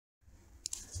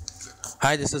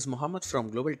Hi, this is Mohammed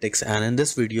from Globalteckz, and in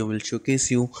this video we'll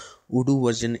showcase you Odoo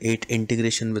version 8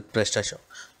 integration with Prestashop.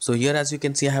 So here, as you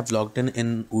can see, I have logged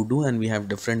in Odoo and we have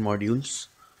different modules.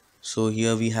 So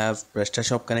here we have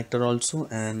Prestashop connector also,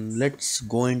 and let's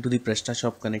go into the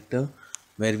Prestashop connector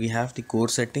where we have the core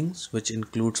settings, which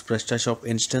includes Prestashop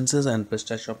instances and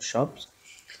Prestashop shops.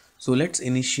 So let's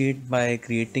initiate by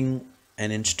creating an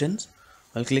instance.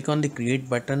 I'll click on the create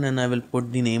button and I will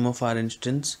put the name of our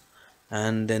instance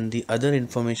and then the other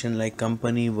information like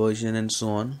company, version and so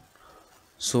on.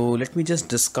 So let me just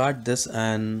discard this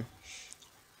and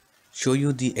show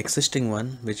you the existing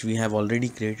one which we have already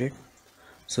created.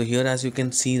 So here, as you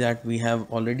can see, that we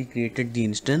have already created the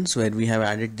instance where we have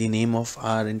added the name of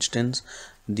our instance,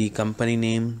 the company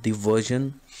name, the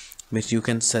version which you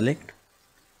can select.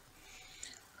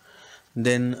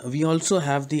 Then we also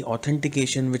have the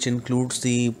authentication, which includes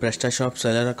the Prestashop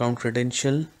seller account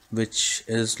credential, which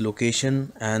is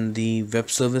location, and the web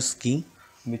service key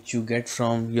which you get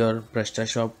from your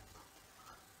Prestashop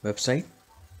website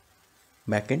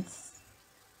backend.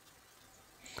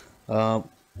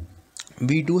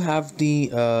 We do have the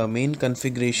main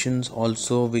configurations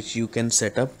also which you can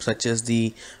set up, such as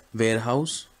the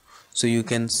warehouse. So you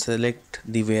can select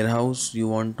the warehouse you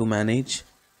want to manage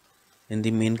in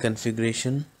the main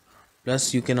configuration.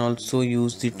 Plus you can also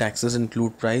use the taxes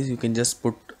include price. You can just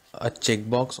put a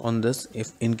checkbox on this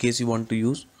if in case you want to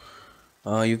use.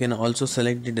 You can also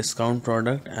select the discount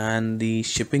product and the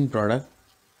shipping product.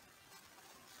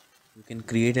 You can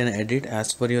create and edit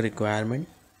as per your requirement.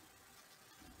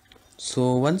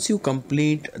 So once you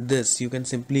complete this, you can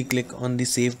simply click on the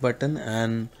save button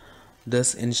and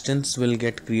this instance will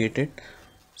get created.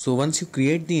 So once you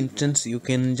create the instance, you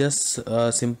can just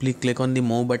simply click on the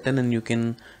more button and you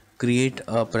can create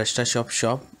a Prestashop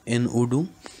shop in Odoo.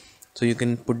 So you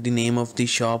can put the name of the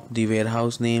shop, the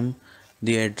warehouse name,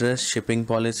 the address, shipping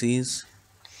policies.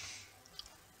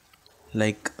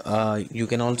 Like you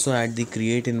can also add the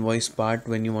create invoice part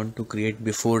when you want to create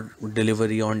before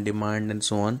delivery, on demand and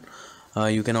so on.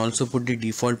 You can also put the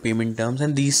default payment terms,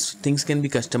 and these things can be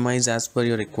customized as per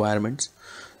your requirements.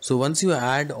 So once you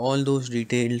add all those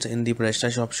details in the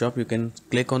Prestashop shop, you can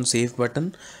click on save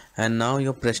button and now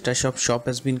your Prestashop shop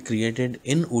has been created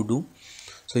in Odoo.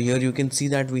 So here you can see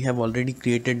that we have already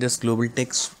created this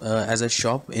Globalteckz as a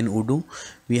shop in Odoo.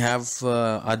 We have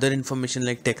other information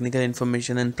like technical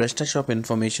information and Prestashop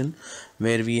information,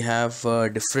 where we have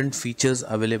different features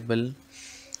available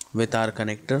with our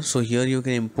connector. So here you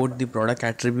can import the product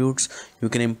attributes, you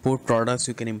can import products,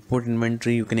 you can import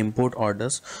inventory, you can import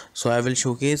orders. So I will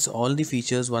showcase all the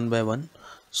features one by one.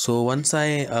 So once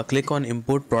I click on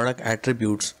import product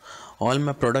attributes, all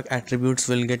my product attributes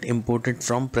will get imported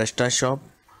from Prestashop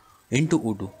into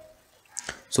Odoo.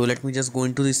 So let me just go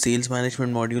into the sales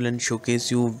management module and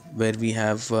showcase you where we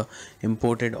have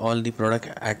imported all the product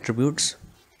attributes.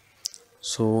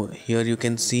 So here you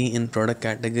can see in product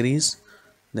categories,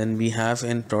 then we have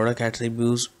in product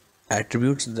attributes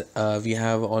we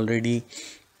have already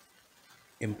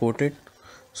imported.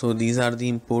 So these are the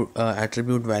import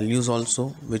attribute values also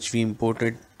which we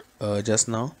imported just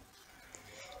now.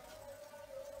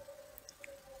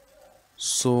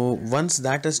 So once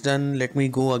that is done, let me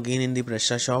go again in the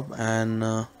Prestashop and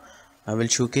I will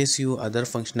showcase you other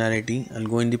functionality. I'll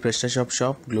go in the Prestashop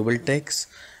shop, Globalteckz,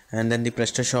 and then the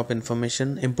Prestashop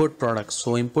information, import products.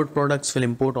 So import products will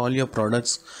import all your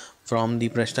products from the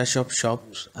Prestashop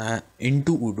shops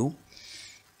into Odoo.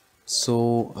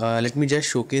 So let me just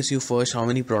showcase you first how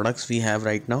many products we have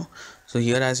right now. So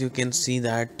here, as you can see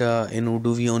that in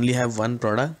Odoo we only have one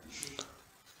product.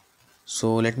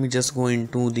 So let me just go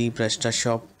into the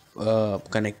Prestashop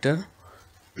connector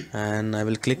and I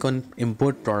will click on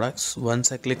import products.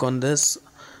 Once I click on this,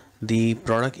 the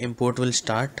product import will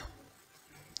start.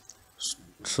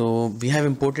 So we have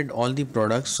imported all the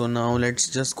products. So now let's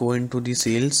just go into the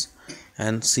sales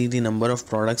and see the number of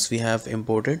products we have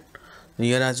imported.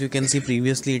 Here, as you can see,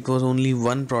 previously it was only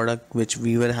one product which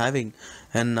we were having,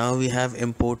 and now we have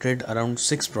imported around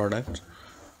 6 products.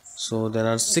 So there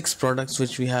are 6 products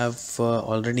which we have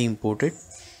already imported.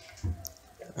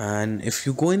 And if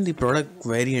you go in the product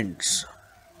variants,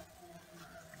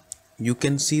 you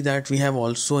can see that we have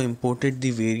also imported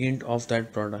the variant of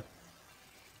that product.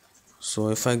 So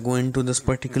if I go into this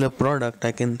particular product,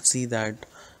 I can see that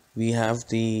we have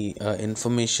the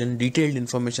detailed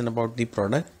information about the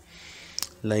product,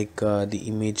 like the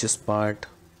images part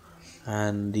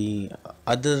and the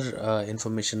other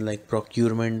information like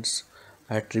procurements,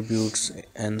 attributes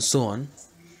and so on.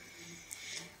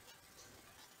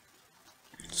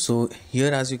 So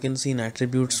here, as you can see, in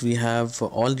attributes we have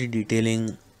all the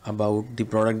detailing about the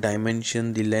product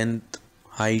dimension, the length,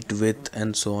 height, width,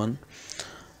 and so on.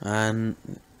 And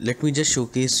let me just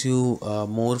showcase you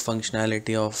more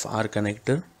functionality of our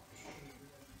connector.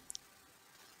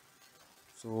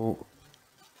 So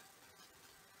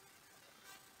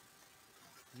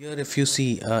here if you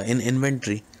see in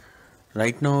inventory,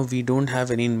 right now we don't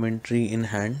have any inventory in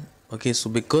hand. Okay, so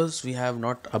because we have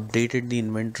not updated the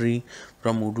inventory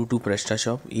from Odoo to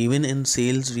Prestashop, even in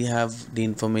sales we have the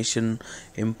information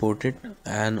imported,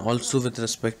 and also with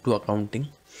respect to accounting.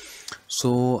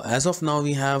 So as of now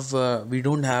we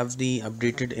don't have the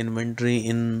updated inventory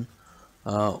in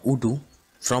Odoo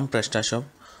from Prestashop.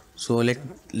 So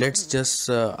let's just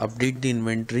update the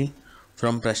inventory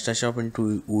from Prestashop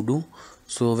into Odoo.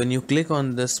 So when you click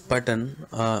on this button,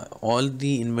 all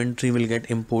the inventory will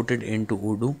get imported into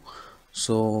Odoo.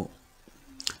 So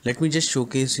let me just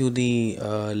showcase you the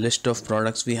list of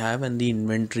products we have and the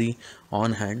inventory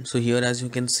on hand. So here as you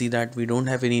can see that we don't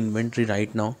have any inventory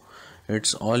right now.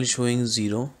 It's all showing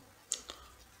 0.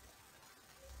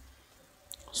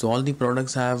 So all the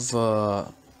products have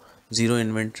 0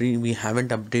 inventory. We haven't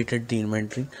updated the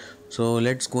inventory. So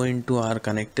let's go into our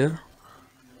connector,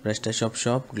 Prestashop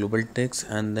shop, Globalteckz,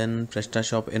 and then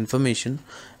Prestashop information.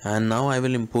 And now I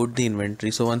will import the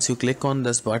inventory. So once you click on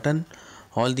this button,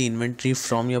 all the inventory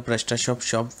from your Prestashop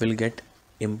shop will get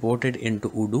imported into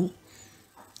Odoo.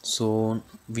 So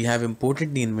we have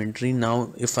imported the inventory. Now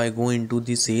if I go into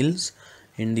the sales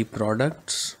in the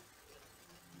products,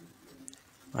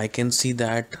 I can see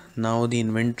that now the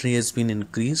inventory has been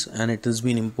increased and it has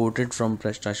been imported from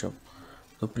Prestashop.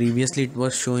 So previously it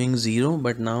was showing 0,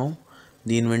 but now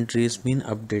the inventory has been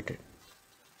updated.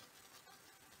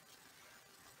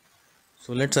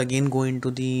 So let's again go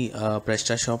into the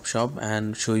Prestashop shop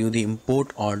and show you the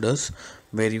import orders,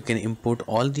 where you can import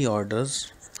all the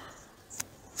orders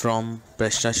from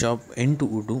Prestashop into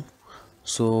Odoo.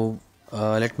 So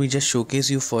let me just showcase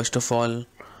you first of all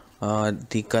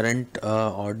the current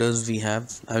orders we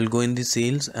have. I will go in the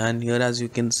sales, and here as you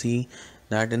can see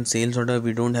that in sales order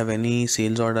we don't have any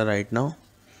sales order right now.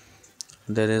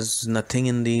 There is nothing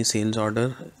in the sales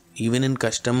order. Even in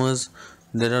customers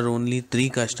there are only 3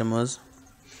 customers.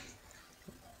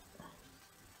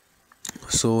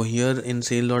 So here in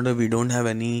sales order we don't have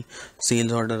any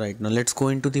sales order right now. Let's go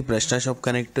into the Prestashop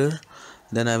connector.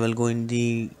 Then I will go in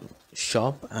the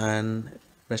shop and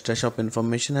Prestashop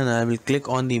information, and I will click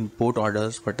on the import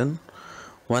orders button.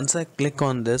 Once I click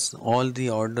on this, all the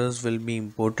orders will be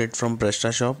imported from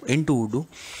Prestashop into Odoo,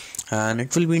 and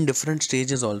it will be in different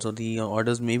stages also. The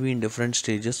orders may be in different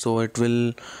stages, so it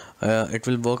will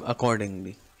work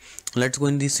accordingly. Let's go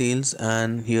in the sales,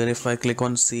 and here if I click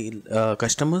on sale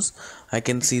customers, I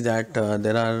can see that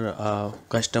there are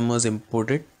customers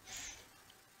imported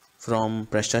from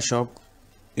Prestashop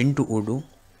into Odoo.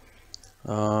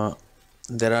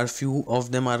 There are few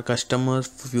of them are customers,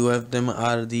 few of them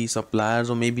are the suppliers,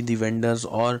 or maybe the vendors,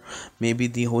 or maybe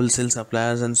the wholesale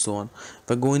suppliers, and so on.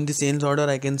 If I go in the sales order,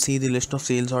 I can see the list of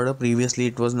sales order. Previously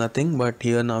it was nothing, but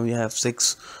here now we have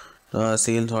 6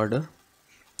 sales order,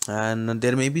 and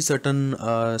there may be certain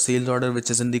sales order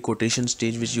which is in the quotation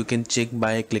stage, which you can check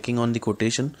by clicking on the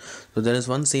quotation. So there is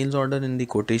one sales order in the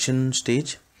quotation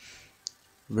stage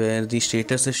where the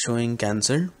status is showing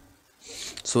cancelled.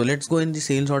 So let's go in the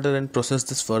sales order and process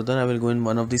this further. I will go in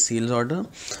one of the sales order,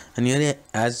 and here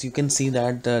as you can see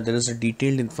that there is a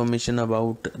detailed information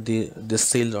about this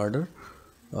sales order,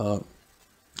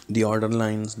 the order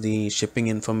lines, the shipping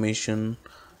information,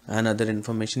 and other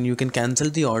information. You can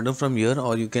cancel the order from here,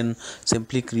 or you can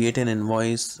simply create an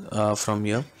invoice from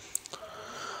here.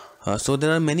 So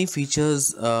there are many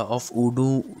features of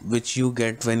Odoo which you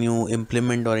get when you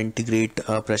implement or integrate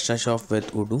Prestashop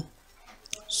with Odoo.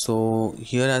 So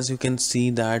here as you can see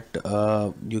that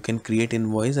you can create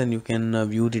invoice, and you can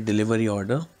view the delivery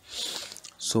order.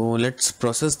 So let's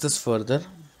process this further.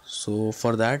 So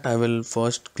for that I will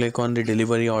first click on the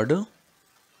delivery order,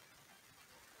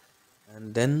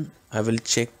 and then I will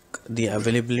check the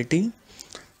availability,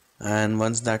 and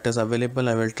once that is available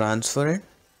I will transfer it.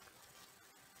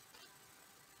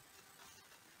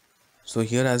 So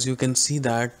here as you can see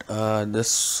that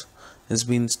this has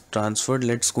been transferred.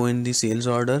 Let's go in the sales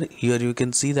order. Here you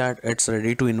can see that it's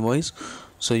ready to invoice,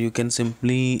 so you can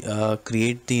simply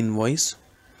create the invoice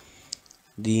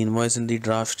in the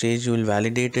draft stage. You will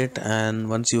validate it, and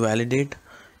once you validate,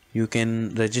 you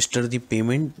can register the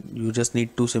payment. You just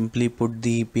need to simply put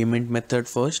the payment method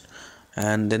first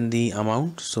and then the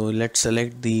amount. So let's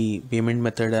select the payment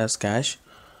method as cash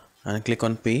and click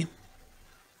on pay.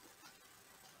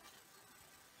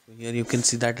 So here you can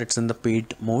see that it's in the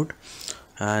paid mode,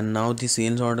 and now the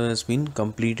sales order has been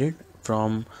completed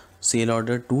from sale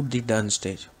order to the done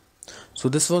stage. So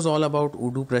this was all about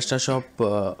Odoo Prestashop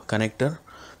connector.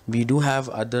 We do have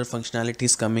other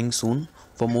functionalities coming soon.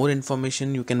 For more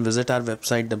information, you can visit our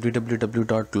website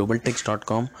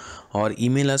www.globalteckz.com or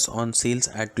email us on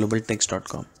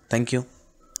sales@globalteckz.com. Thank you.